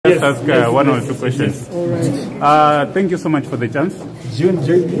just ask one or two questions? All right. Thank you so much for the chance. June,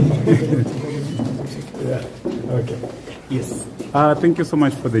 yeah. Okay. Yes. Thank you so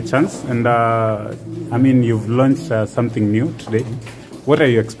much for the chance. And I mean, you've launched something new today. What are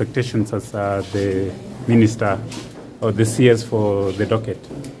your expectations as the minister or the CS for the docket?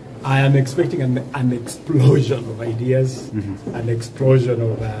 I am expecting an explosion of ideas, an explosion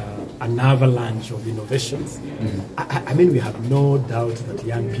of an avalanche of innovations. I mean, we have no doubt that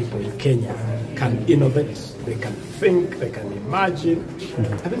young people in Kenya can innovate, they can think, they can imagine.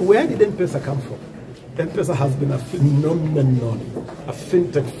 I mean, where did M-Pesa come from? M-Pesa has been a phenomenon, a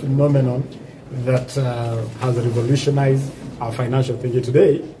fintech phenomenon that has revolutionized our financial thinking.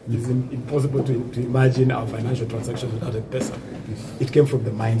 Today, it is impossible to imagine our financial transactions without M-Pesa. It came from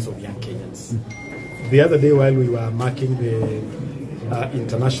the minds of young Kenyans. The other day, while we were marking the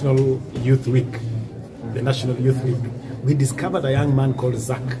International Youth Week, the National Youth Week, we discovered a young man called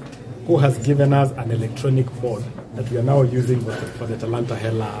Zach, who has given us an electronic board that we are now using for the Talanta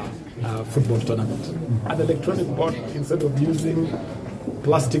Hela football tournament. An electronic board, instead of using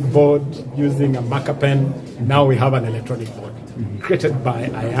plastic board, using a marker pen, now we have an electronic board created by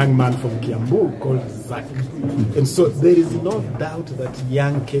a young man from Kiambu called Zach. And so there is no doubt that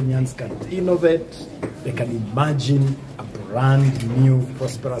young Kenyans can innovate, they can imagine a brand new,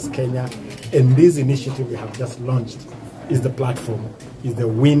 prosperous Kenya. And this initiative we have just launched is the platform, is the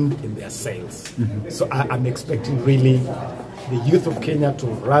wind in their sails. So I'm expecting really the youth of Kenya to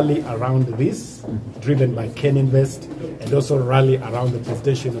rally around this, driven by Ken Invest, and also rally around the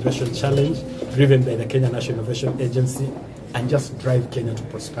Presidential Innovation Challenge, driven by the Kenya National Innovation Agency, and just drive Kenya to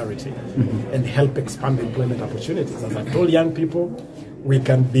prosperity and help expand employment opportunities. As I told young people, we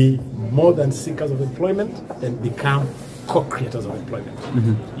can be more than seekers of employment and become co-creators of employment.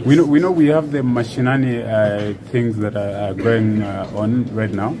 Yes. We know we have the mashinani things that are going on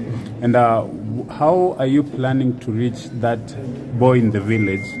right now. And how are you planning to reach that boy in the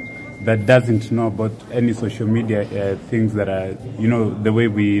village that doesn't know about any social media things that are, you know, the way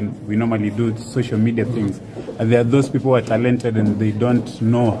we normally do social media things? And there are those people who are talented and they don't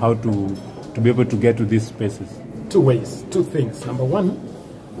know how to be able to get to these spaces. Two ways, two things. Number one,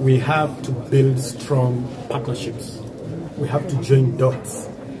 we have to build strong partnerships. We have to join dots.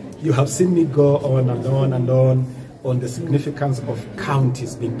 You have seen me go on and on and on the significance of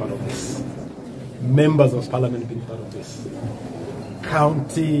counties being part of this, members of parliament being part of this,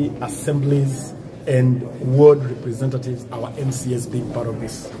 county assemblies and ward representatives, our MCAs being part of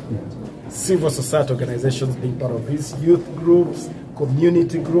this, civil society organizations being part of this, youth groups,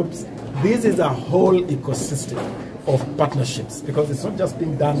 community groups. This is a whole ecosystem of partnerships, because it's not just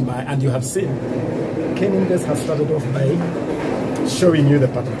being done by, and you have seen, Ken Invest has started off by showing you the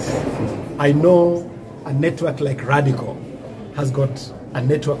patterns. I know a network like Radical has got a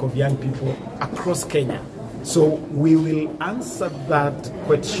network of young people across Kenya. So we will answer that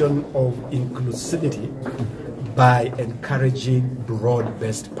question of inclusivity by encouraging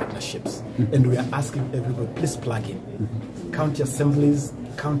broad-based partnerships. And we are asking everybody, please plug in. County assemblies,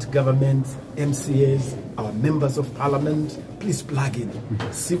 county governments, MCAs, our members of parliament, please plug in.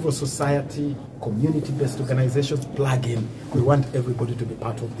 Civil society, community-based organizations, plug in. We want everybody to be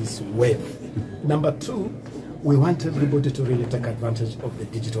part of this wave. Number two, we want everybody to really take advantage of the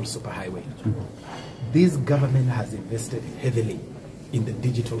digital superhighway. This government has invested heavily in the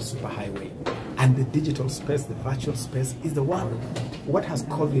digital superhighway. And the digital space, the virtual space, is the one. What has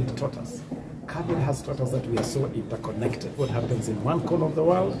COVID taught us? COVID has taught us that we are so interconnected. What happens in one corner of the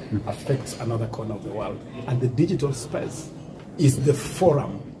world affects another corner of the world. And the digital space is the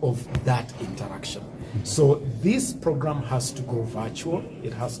forum of that interaction. So this program has to go virtual,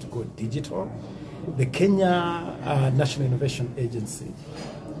 it has to go digital. The Kenya National Innovation Agency,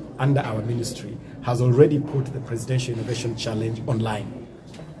 under our ministry, has already put the Presidential Innovation Challenge online.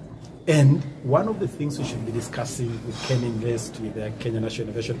 And one of the things we should be discussing with Ken Invest, with the Kenya National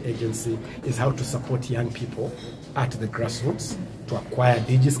Innovation Agency, is how to support young people at the grassroots to acquire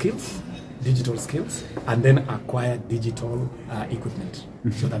digital skills, and then acquire digital equipment,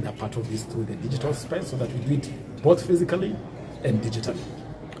 so that they're part of this through the digital space, so that we do it both physically and digitally.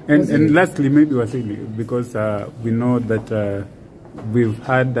 And lastly, maybe Wasili, because we know that we've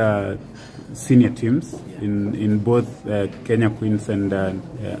had senior teams in both Kenya Queens and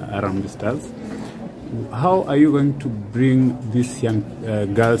Harambee Stars. How are you going to bring these young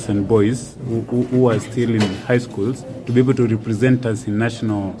girls and boys who are still in high schools to be able to represent us in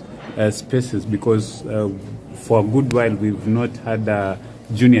national spaces? Because for a good while we've not had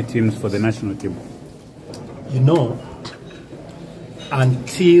junior teams for the national team. You know,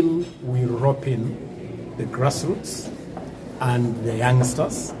 until we rope in the grassroots and the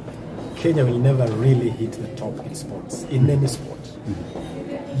youngsters, Kenya will never really hit the top in sports, in any sport.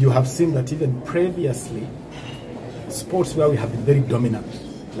 You have seen that even previously, sports where we have been very dominant,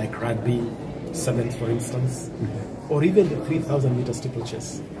 like rugby, sevens for instance, or even the 3,000 meter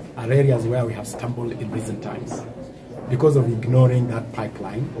steeplechase, are areas where we have stumbled in recent times because of ignoring that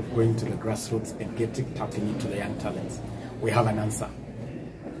pipeline of going to the grassroots and tapping into the young talents. We have an answer.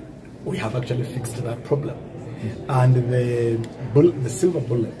 We have actually fixed that problem. And the silver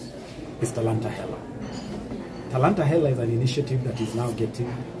bullet is Talanta Hela. Talanta Hela is an initiative that is now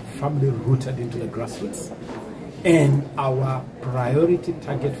getting firmly rooted into the grassroots. And our priority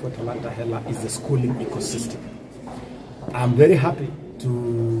target for Talanta Hela is the schooling ecosystem. I'm very happy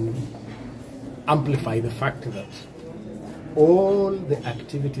to amplify the fact that all the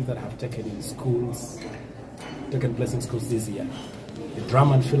activities that have taken place in schools this year, the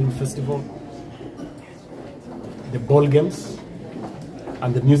Drum and Film Festival, the ball games,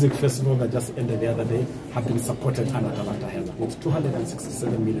 and the music festival that just ended the other day, have been supported under Talanta Hela with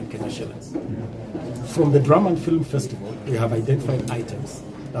 267 million Kenya shillings. From the Drum and Film Festival, we have identified items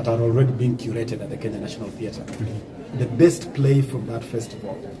that are already being curated at the Kenya National Theatre. The best play from that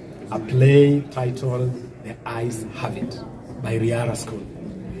festival, a play titled The Eyes Have It by Riara School,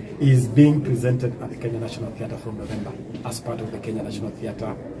 is being presented at the Kenya National Theatre from November as part of the Kenya National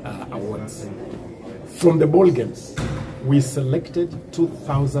Theatre Awards. From the ball games, we selected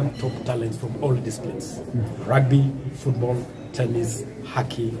 2,000 top talents from all disciplines. Rugby, football, tennis,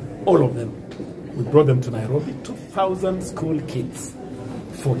 hockey, all of them. We brought them to Nairobi, 2,000 school kids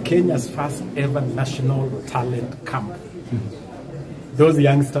for Kenya's first ever national talent camp. Those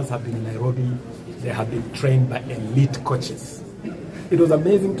youngsters have been in Nairobi. They have been trained by elite coaches. It was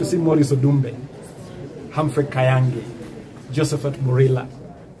amazing to see Maurice Odumbe, Humphrey Kayange, Josephat Murila,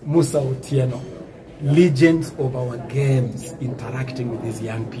 Musa Otieno, legends of our games, interacting with these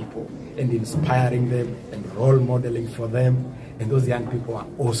young people and inspiring them and role modeling for them. And those young people are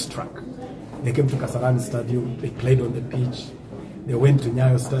awestruck. They came to Kasarani Stadium, they played on the pitch. They went to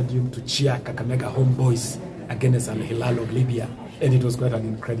Nyayo Stadium to cheer Kakamega Homeboys against Al Hilal of Libya. And it was quite an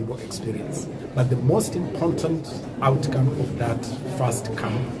incredible experience. But the most important outcome of that first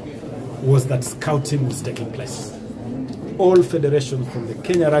camp was that scouting was taking place. All federations, from the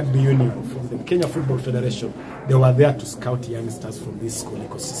Kenya Rugby Union, from the Kenya Football Federation, they were there to scout youngsters from this school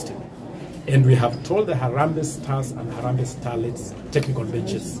ecosystem. And we have told the Harambee Stars and Harambee Starlets technical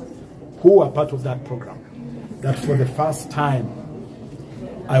benches, who are part of that program, that for the first time,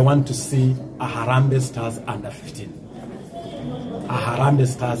 I want to see a Harambee Stars under 15. A Harambee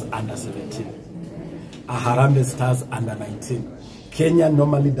Stars under 17, a Harambee Stars under 19. Kenya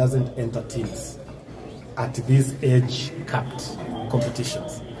normally doesn't enter teams at these age-capped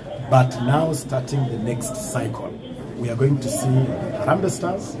competitions. But now, starting the next cycle, we are going to see Harambee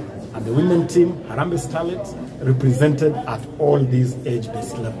Stars and the women team, Harambee Starlets, represented at all these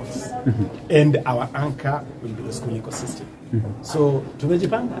age-based levels. And our anchor will be the school ecosystem. So,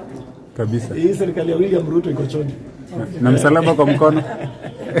 tumejipanga. Kabisa. Hii serikali ya William Ruto iko choni. Na msalaba kwa mkono.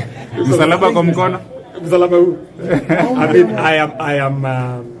 Msalaba kwa mkono. Msalaba huu. I mean, I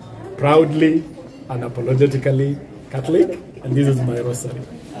am proudly, unapologetically Catholic, and this is my rosary.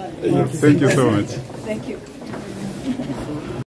 Thank you so much. Thank you.